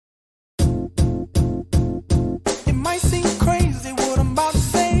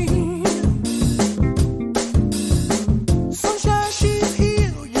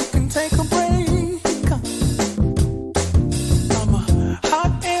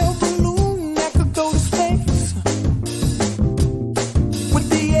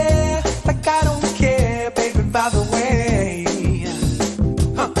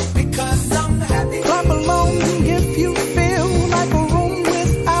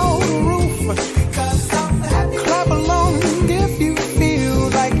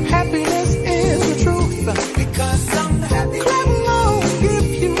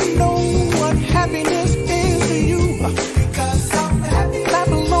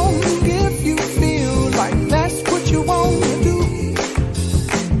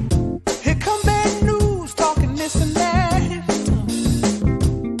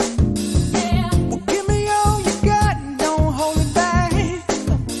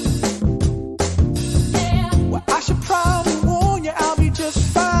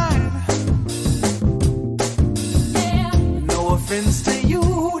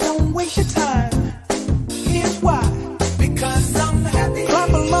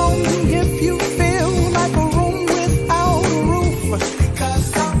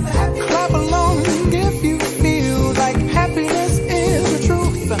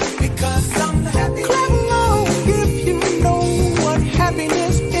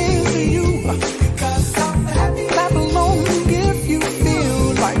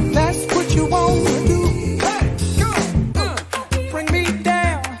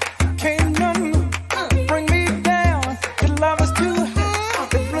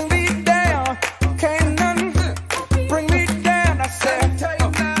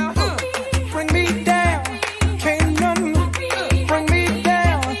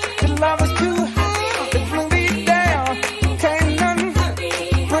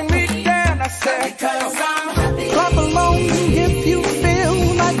said, clap along if you feel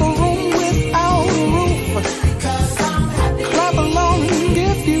like a room without a roof. Clap along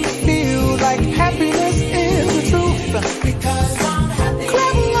if you feel like happiness is the truth.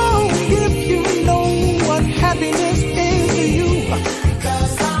 Clap along if you know what happiness is to you.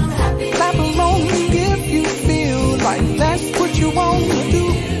 Clap along if you feel like that's what you want to do.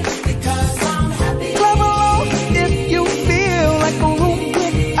 Clap along if you feel like a room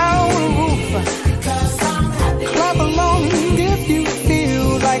without a roof. Clap along if you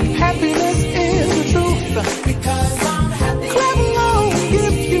feel like happiness is the truth. Clap along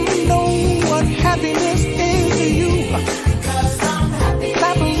if you know what happiness is to you.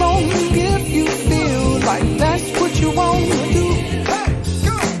 Clap along if you feel like that's what you want to do.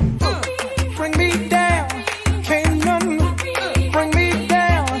 Bring me down, can't none bring me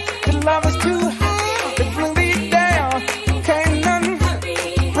down. The love is too high to bring me down. Can't none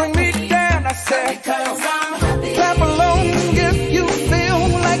bring me down. I said, clap along if you feel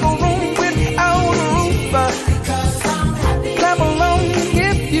like a room without a roof. Clap along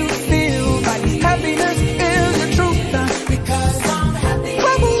if you feel like happiness is the truth.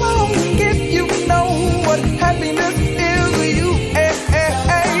 Clap along if you know what happiness is to you.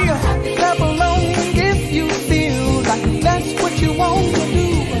 Clap along if you feel like that's what you want to do.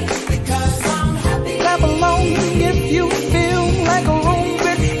 Clap along if you feel like a room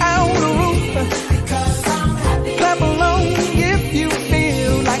without a roof. Clap along if you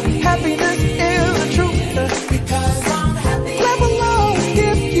feel like happiness is the truth. Clap along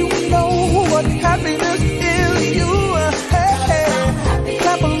if you know what happiness is to you.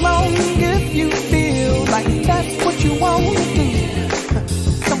 Clap along if you feel like that's what you want to do.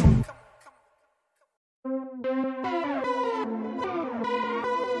 Come on.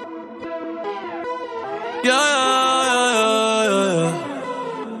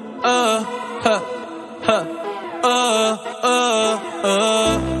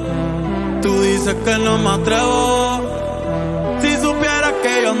 Tú dices que no me atrevo. Si supieras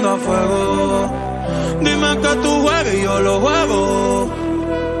que yo ando a fuego. Dime que tú juegas y yo lo juego.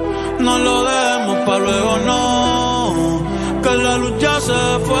 No lo dejemos pa' luego, no. Que la luz ya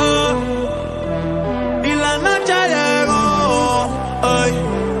se fue y la noche llegó. Ay,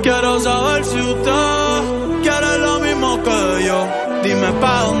 quiero saber si usted quiere lo mismo que yo. Dime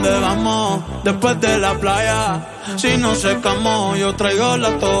pa' dónde vamos después de la playa. Si no secamos, yo traigo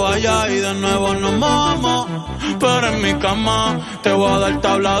la toalla y de nuevo nos mojamos. Pero en mi cama te voy a dar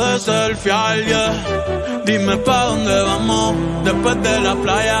tabla de selfie, yeah. Dime pa' dónde vamos después de la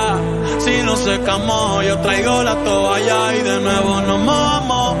playa. Si no secamos, yo traigo la toalla y de nuevo nos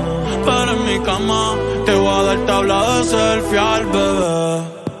mojamos. Pero en mi cama te voy a dar tabla de selfie, bebé.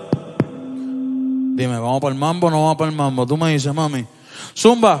 Dime, ¿vamos para el mambo o no vamos para el mambo? Tú me dices, mami.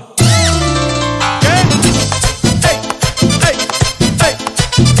 Zumba.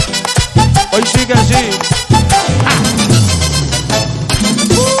 Hoy sí que sí.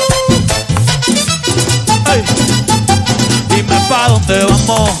 Hey. Dime pa' dónde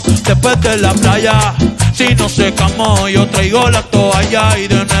vamos después de la playa. Si nos secamos, yo traigo la toalla y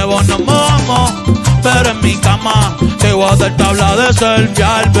de nuevo nos mojamos. Pero en mi cama te voy a dar tabla de selfie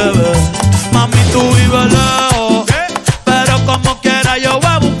al bebé. Mami, tú vives lejos, pero como quiera yo voy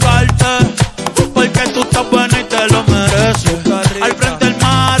a buscarte. Porque tú estás buena y te lo mereces. Al frente del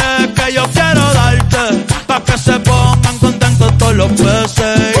mar es que yo quiero darte, pa' que se pongan contentos todos los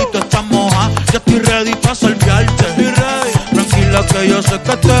peces. Y tú estás moja, yo estoy ready pa' salviarte. Tranquila que yo sé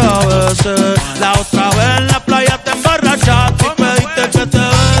que te a veces. La otra vez en la playa te emborrachaste y pediste que te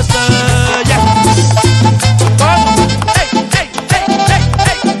bese. ¿Cómo? Ey, ey, ey, ey,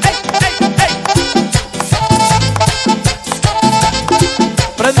 ey, ey, ey, ey.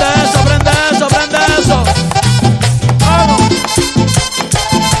 Prende eso, prende eso, prende eso. Vamos.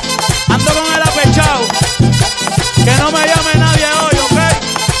 Ando con el apechao. Que no me llame nadie hoy, ¿ok?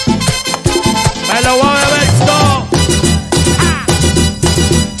 Me lo voy a beber todo.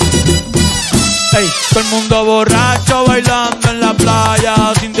 Ey, todo el mundo borracho bailando en la playa,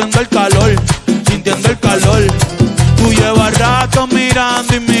 sintiendo el calor, sintiendo el calor. Tú llevas rato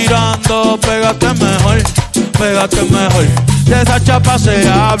mirando y mirando, pégate mejor, pégate mejor. De esa chapa se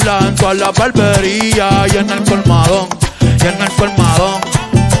habla en toda la barbería y en el colmadón, y en el colmadón.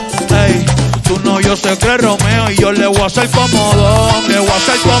 Ey, tú no, yo sé que es Romeo y yo le voy a hacer comodón, le voy a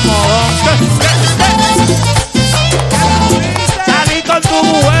hacer comodón. Salí con tu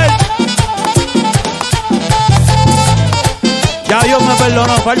mujer. Ya Dios me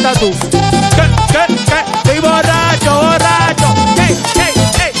perdonó, falta tú. ¿Qué? Estoy borracho, borracho. Ey.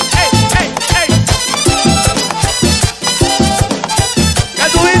 ¿Qué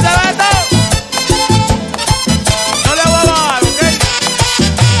tú dices, Beto?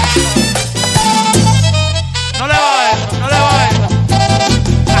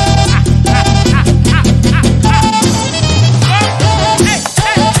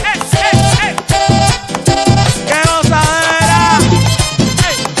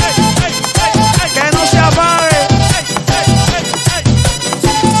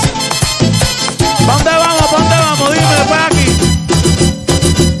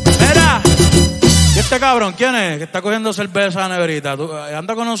 cabrón, ¿quién es? Que está cogiendo cerveza neverita.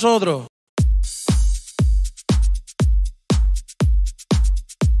 ¿Anda con nosotros?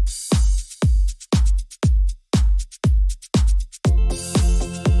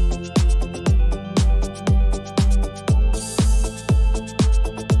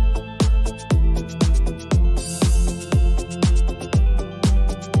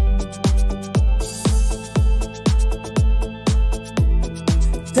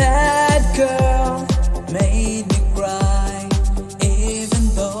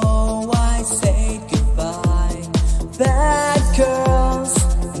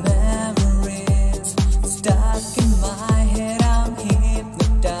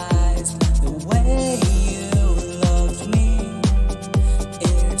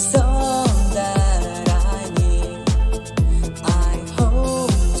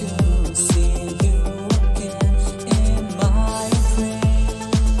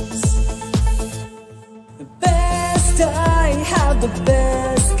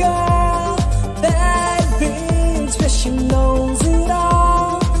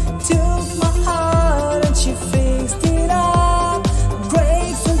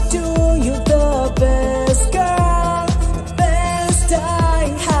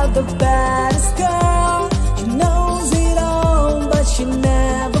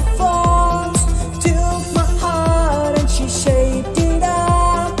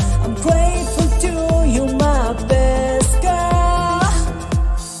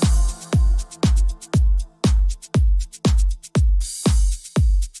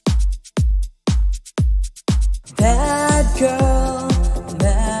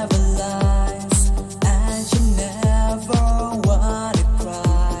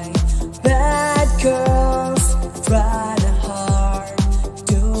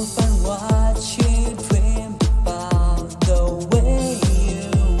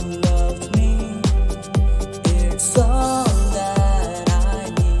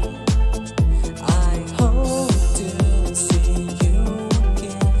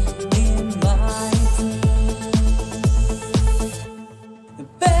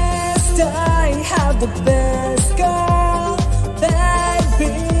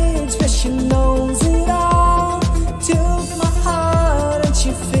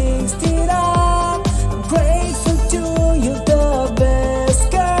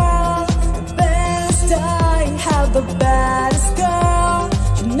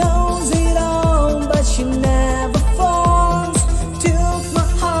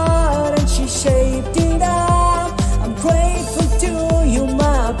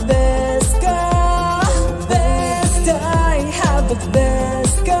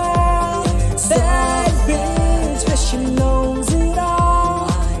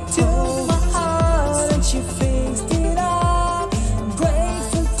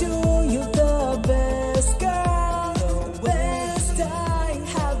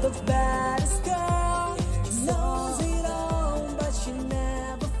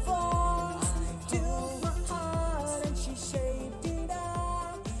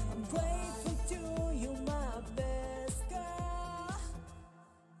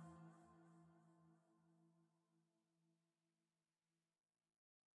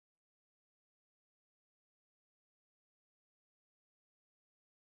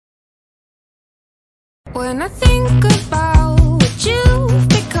 When I think about what you've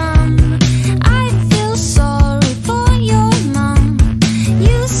become, I feel sorry for your mom.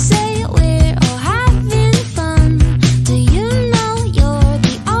 You say we're all having fun. Do you know you're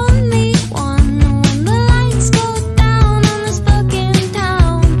the only one? When the lights go down on this fucking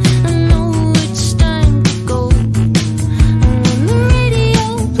town, I know it's time to go. And when the radio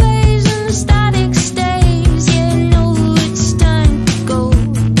plays and the static stays, yeah, I know it's time to go.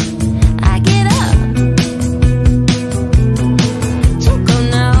 I get up.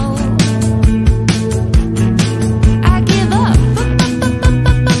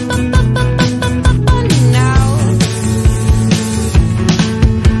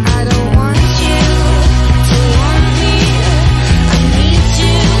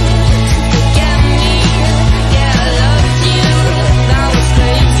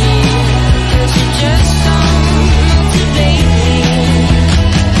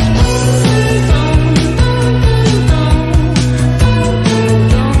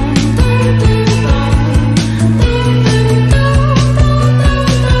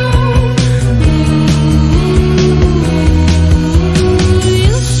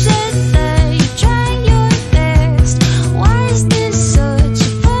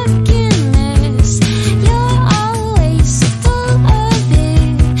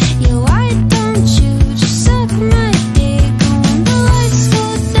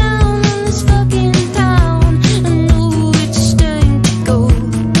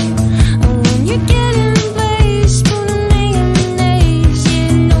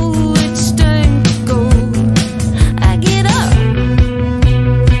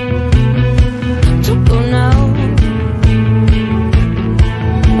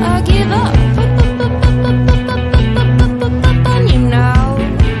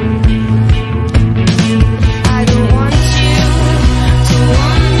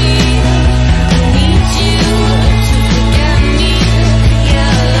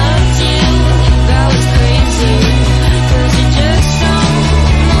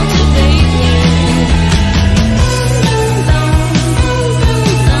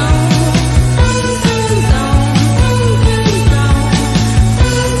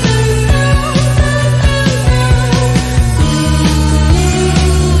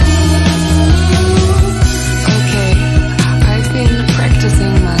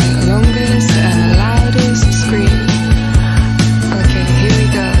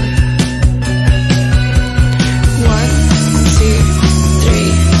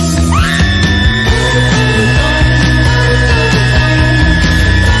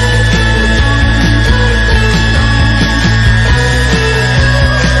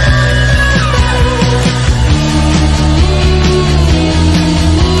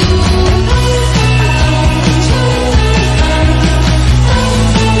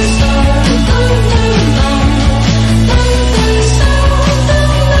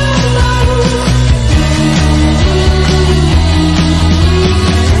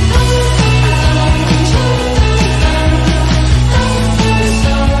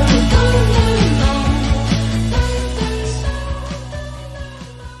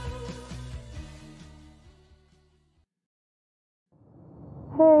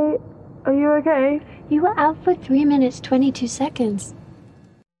 Are you okay? You were out for 3 minutes, 22 seconds.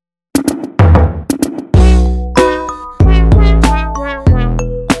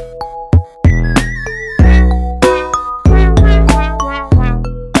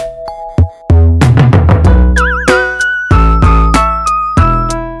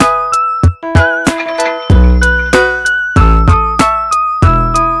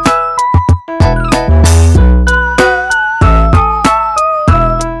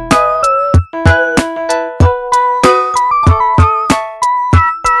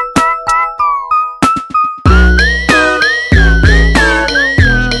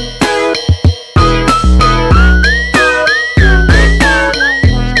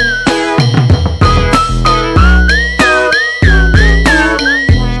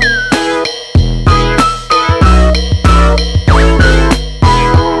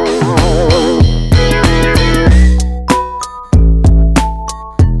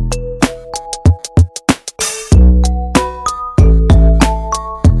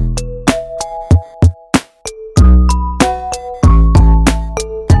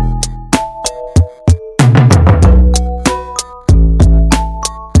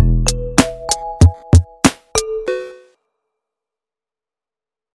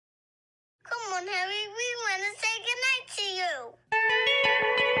 Come on, Harry, we want to say goodnight to you.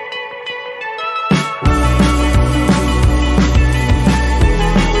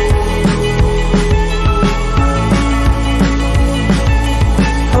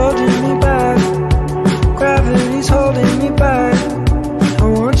 Holding me back, gravity's holding me back. I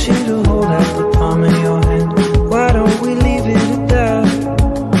want you to hold out the palm of your hand. Why don't we leave it at that?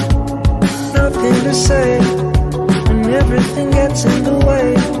 Nothing to say when everything gets in the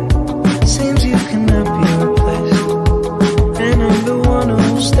way. Seems you cannot be replaced, and I'm the one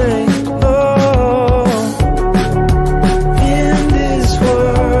who'll stay. Oh, in this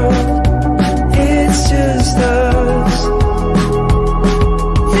world, it's just us.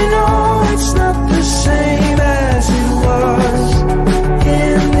 You know it's not the same as it was.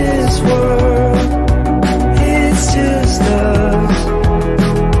 In this world, it's just us.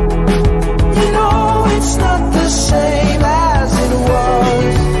 You know it's not the same as it was.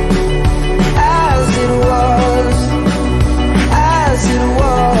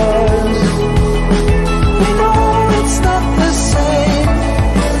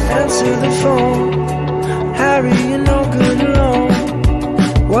 Answer the phone, Harry, you're no good alone.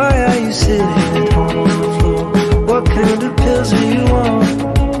 Why are you sitting at home on the floor? What kind of pills are you on?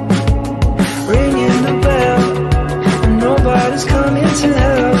 Ringing the bell, and nobody's coming to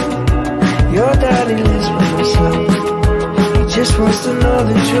help. Your daddy lives by himself. He just wants to know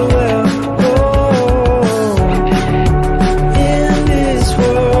that you're well.